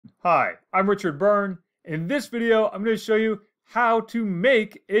Hi, I'm Richard Byrne. In this video, I'm going to show you how to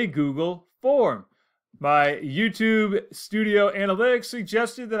make a Google form. My YouTube Studio Analytics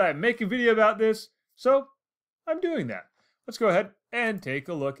suggested that I make a video about this, so I'm doing that. Let's go ahead and take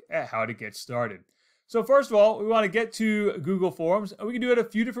a look at how to get started. So first of all, we want to get to Google Forms, and we can do it a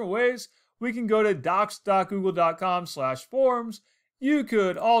few different ways. We can go to docs.google.com/forms. You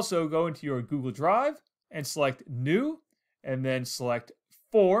could also go into your Google Drive and select New, and then select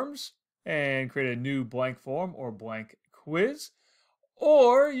Forms and create a new blank form or blank quiz.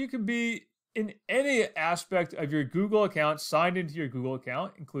 Or you can be in any aspect of your Google account, signed into your Google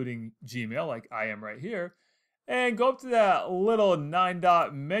account, including Gmail, like I am right here, and go up to that little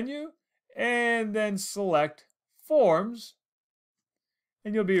 9-dot menu and then select Forms,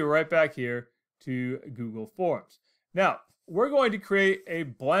 and you'll be right back here to Google Forms. Now, we're going to create a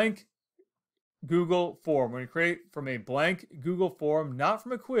blank Google form. We're going to create from a blank Google form, not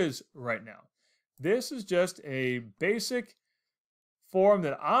from a quiz right now. This is just a basic form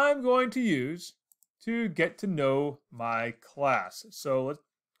that I'm going to use to get to know my class. So let's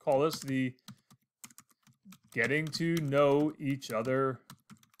call this the Getting to Know Each Other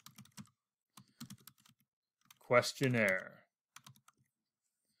questionnaire.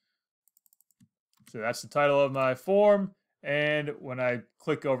 So that's the title of my form. And when I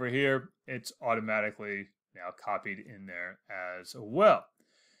click over here, it's automatically now copied in there as well.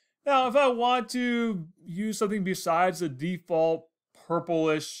 Now, if I want to use something besides the default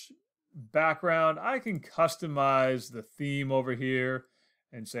purplish background, I can customize the theme over here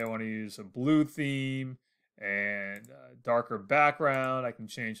and say I want to use a blue theme and a darker background. I can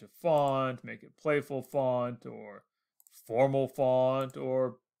change the font, make it playful font or formal font,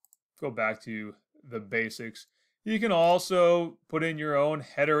 or go back to the basics. You can also put in your own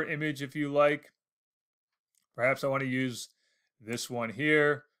header image if you like. Perhaps I want to use this one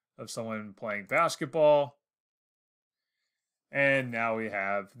here of someone playing basketball. And now we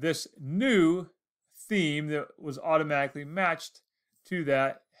have this new theme that was automatically matched to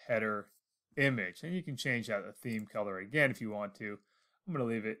that header image. And you can change out the theme color again if you want to. I'm going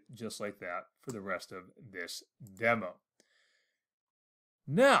to leave it just like that for the rest of this demo.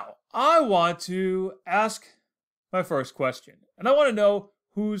 Now, I want to ask my first question, and I want to know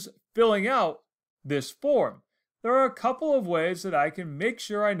who's filling out this form. There are a couple of ways that I can make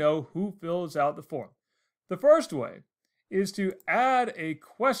sure I know who fills out the form. The first way is to add a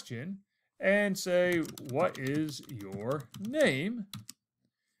question and say, what is your name?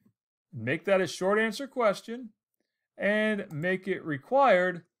 Make that a short answer question and make it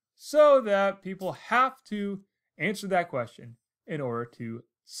required so that people have to answer that question in order to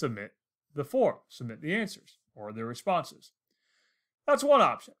submit the form, submit the answers or their responses. That's one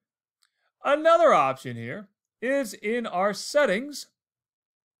option. Another option here is in our settings,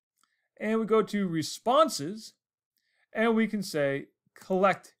 and we go to responses, and we can say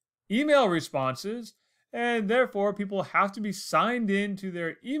collect email responses, and therefore people have to be signed in to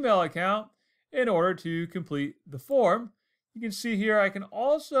their email account in order to complete the form. You can see here I can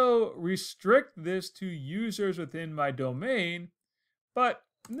also restrict this to users within my domain, but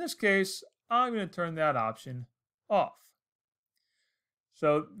in this case, I'm going to turn that option off.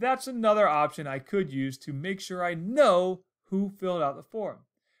 So that's another option I could use to make sure I know who filled out the form.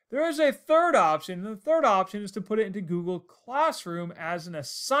 There is a third option, and the third option is to put it into Google Classroom as an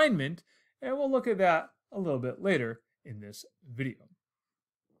assignment, and we'll look at that a little bit later in this video.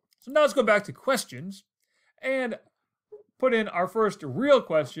 So now let's go back to questions and put in our first real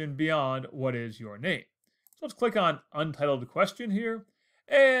question beyond what is your name. So let's click on Untitled Question here.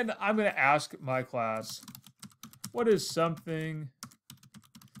 And I'm going to ask my class, what is something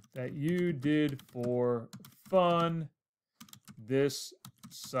that you did for fun this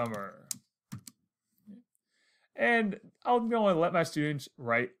summer? And I'll only let my students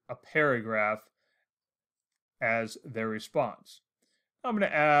write a paragraph as their response. I'm going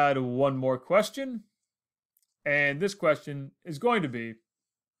to add one more question. And this question is going to be,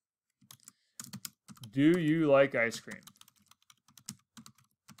 do you like ice cream?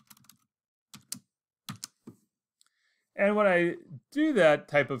 And when I do that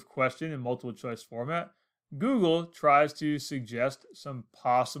type of question in multiple choice format, Google tries to suggest some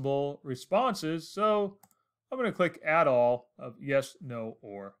possible responses. So I'm going to click add all of yes, no,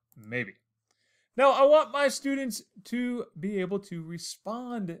 or maybe. Now I want my students to be able to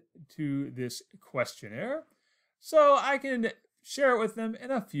respond to this questionnaire, so I can share it with them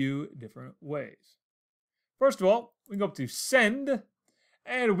in a few different ways. First of all, we go up to send,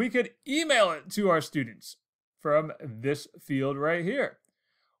 and we could email it to our students from this field right here.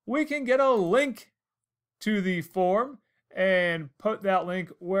 We can get a link to the form and put that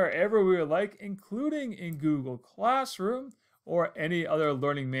link wherever we would like, including in Google Classroom or any other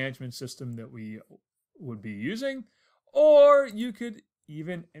learning management system that we would be using. Or you could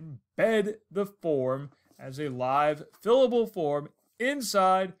even embed the form as a live fillable form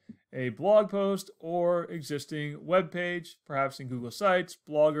inside a blog post or existing web page, perhaps in Google Sites,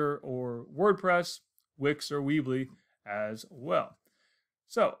 Blogger, or WordPress, Wix, or Weebly as well.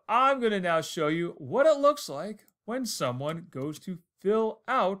 So I'm going to now show you what it looks like when someone goes to fill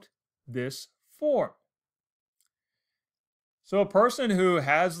out this form. So a person who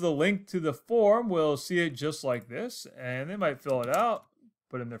has the link to the form will see it just like this, and they might fill it out,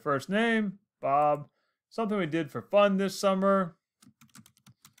 put in their first name, Bob, something we did for fun this summer.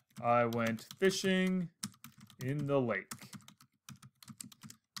 I went fishing in the lake.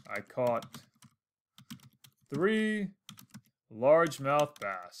 I caught 3 largemouth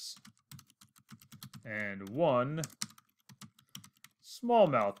bass and 1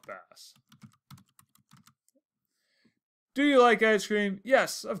 smallmouth bass. Do you like ice cream?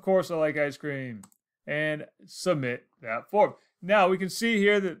 Yes, of course I like ice cream. And submit that form. Now we can see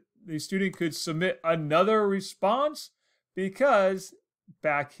here that the student could submit another response because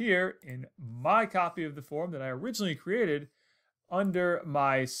back here in my copy of the form that I originally created, under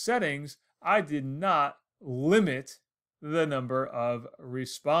my settings, I did not limit the number of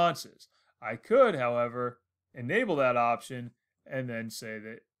responses. I could, however, enable that option and then say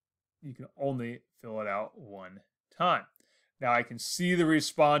that you can only fill it out one time. Now I can see the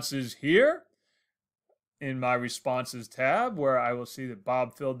responses here in my responses tab where I will see that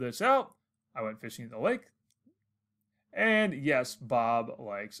Bob filled this out. I went fishing in the lake. And yes, Bob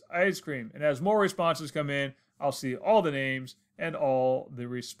likes ice cream. And as more responses come in, I'll see all the names and all the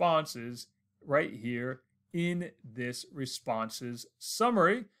responses right here in this responses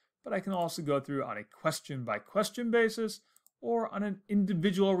summary. But I can also go through on a question by question basis or on an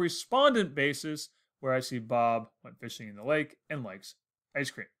individual respondent basis where I see Bob went fishing in the lake and likes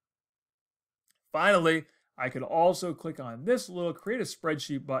ice cream. Finally, I could also click on this little create a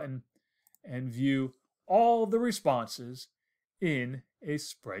spreadsheet button and view all the responses in a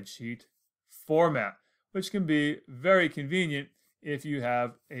spreadsheet format, which can be very convenient if you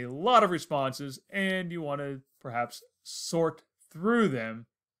have a lot of responses and you want to perhaps sort through them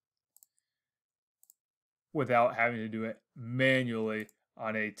without having to do it manually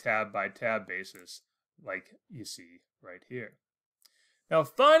on a tab by tab basis like you see right here. Now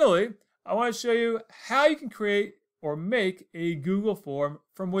finally, I want to show you how you can create or make a Google form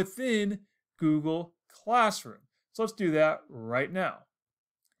from within Google Classroom. So let's do that right now.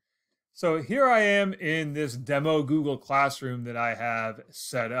 So here I am in this demo Google Classroom that I have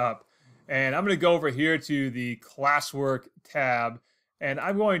set up. And I'm going to go over here to the Classwork tab, and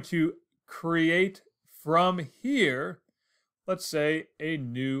I'm going to create from here, let's say, a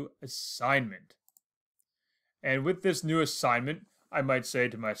new assignment. And with this new assignment, I might say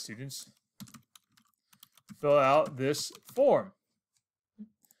to my students, fill out this form.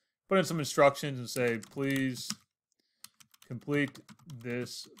 Put in some instructions and say, please complete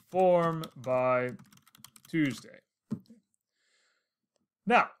this form by Tuesday.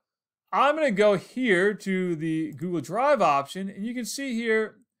 Now, I'm going to go here to the Google Drive option, and you can see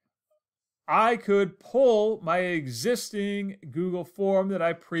here I could pull my existing Google form that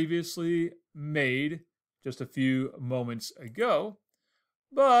I previously made just a few moments ago.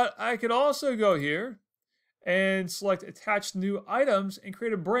 But I could also go here and select attach new items and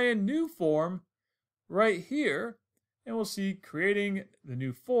create a brand new form right here. And we'll see creating the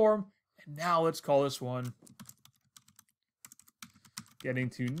new form. And now let's call this one getting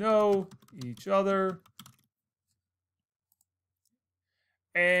to know each other.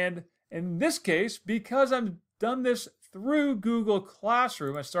 And in this case, because I've done this through Google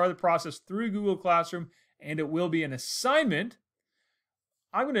Classroom, I started the process through Google Classroom, and it will be an assignment,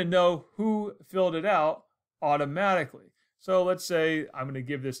 I'm going to know who filled it out automatically. So let's say I'm going to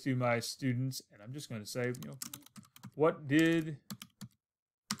give this to my students, and I'm just going to say, what did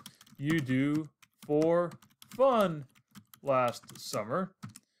you do for fun last summer?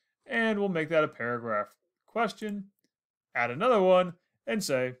 And we'll make that a paragraph question, add another one, and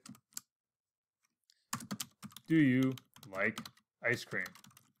say, do you like ice cream?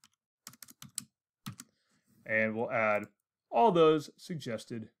 And we'll add all those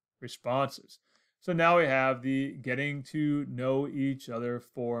suggested responses. So now we have the getting to know each other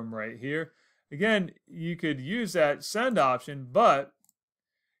form right here. Again, you could use that send option, but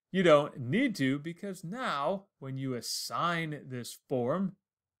you don't need to, because now when you assign this form,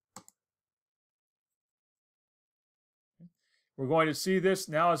 we're going to see this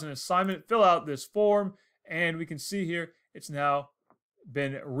now as an assignment. Fill out this form, and we can see here It's now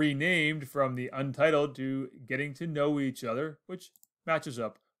been renamed from the Untitled to Getting to Know Each Other, which matches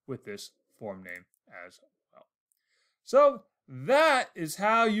up with this form name as well. So that is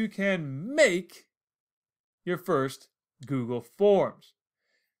how you can make your first Google Forms.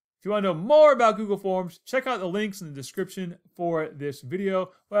 If you want to know more about Google Forms, check out the links in the description for this video.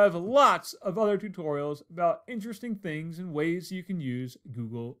 We have lots of other tutorials about interesting things and ways you can use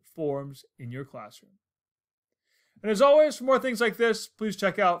Google Forms in your classroom. And as always, for more things like this, please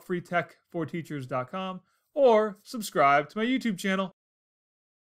check out freetechforteachers.com or subscribe to my YouTube channel.